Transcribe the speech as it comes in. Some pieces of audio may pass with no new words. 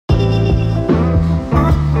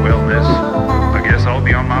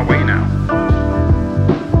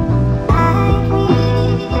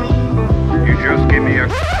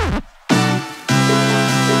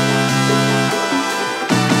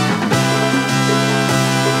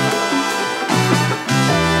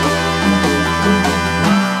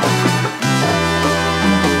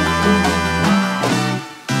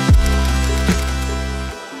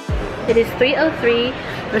is 3:03.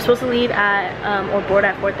 We're supposed to leave at or board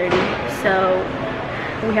at 4:30. So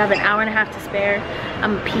we have an hour and a half to spare.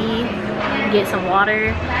 I'm gonna pee, get some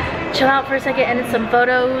water, chill out for a second, edit some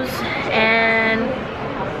photos, and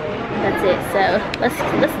that's it. So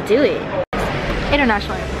let's do it.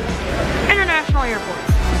 International airport. International airport.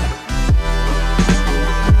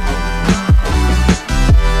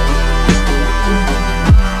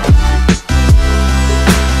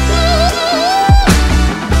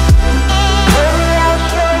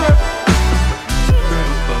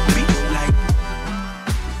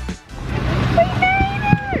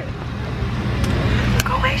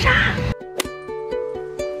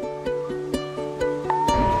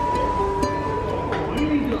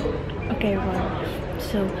 Okay everyone,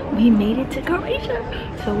 so we made it to Croatia.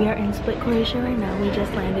 So we are in Split, Croatia right now. We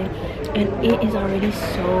just landed and it is already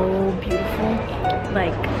so beautiful.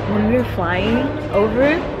 Like when we were flying over,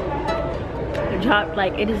 it dropped,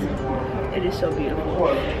 like it is so beautiful.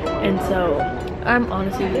 And so I'm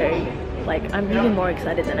honestly I'm even more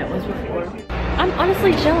excited than I was before. I'm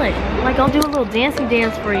honestly chilling. Like I'll do a little dancing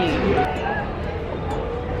dance for you.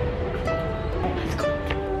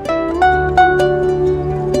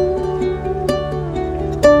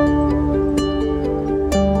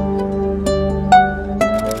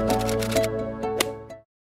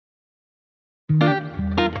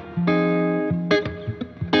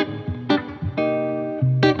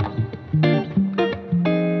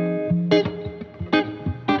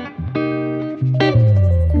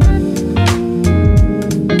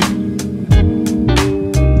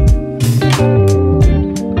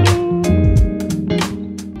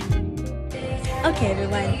 Okay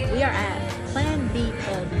everyone, we are at plan B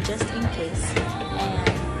of just in case,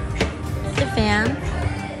 and the fam,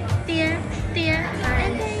 Thea,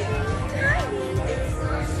 and baby.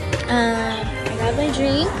 I got my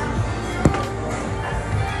drink.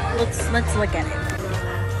 Let's look at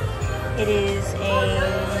it. It is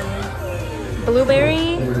a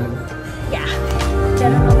blueberry, yeah.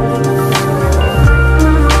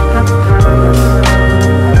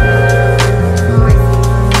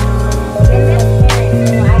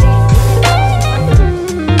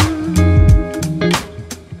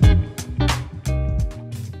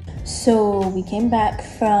 So we came back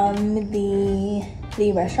from the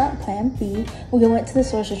restaurant plan B. We went to the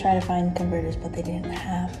source to try to find converters, but they didn't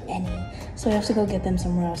have any. So we have to go get them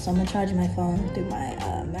somewhere else. So I'm gonna charge my phone through my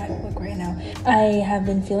MacBook right now. I have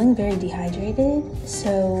been feeling very dehydrated,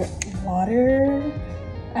 so water.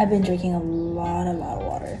 I've been drinking a lot of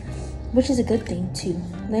water, which is a good thing too.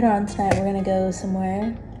 Later on tonight, we're gonna go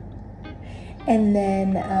somewhere, and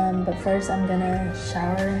then but first I'm gonna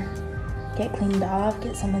shower, get cleaned off,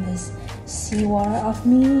 get some of this seawater off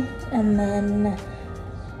me, and then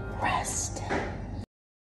rest.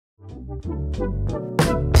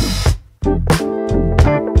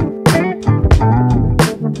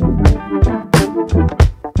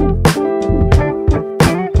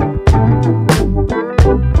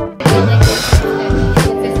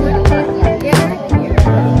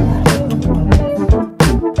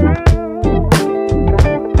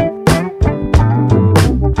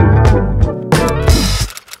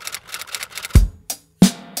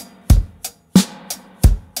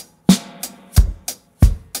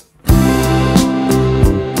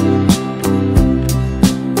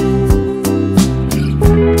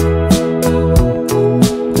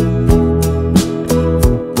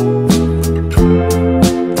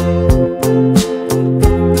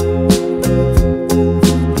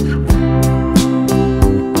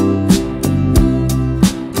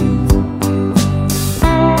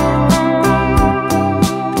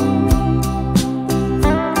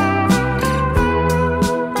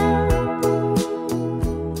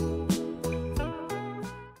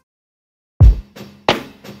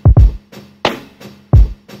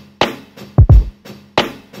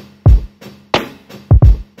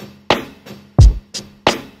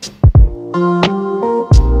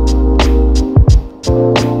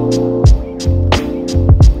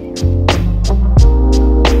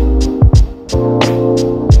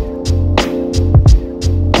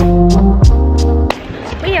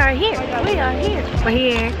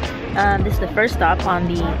 This is the first stop on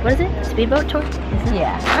the, what is it? Speedboat tour?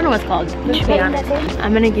 Yeah. I don't know what it's called, to be honest.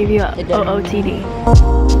 I'm gonna give you a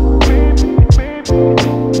OOTD.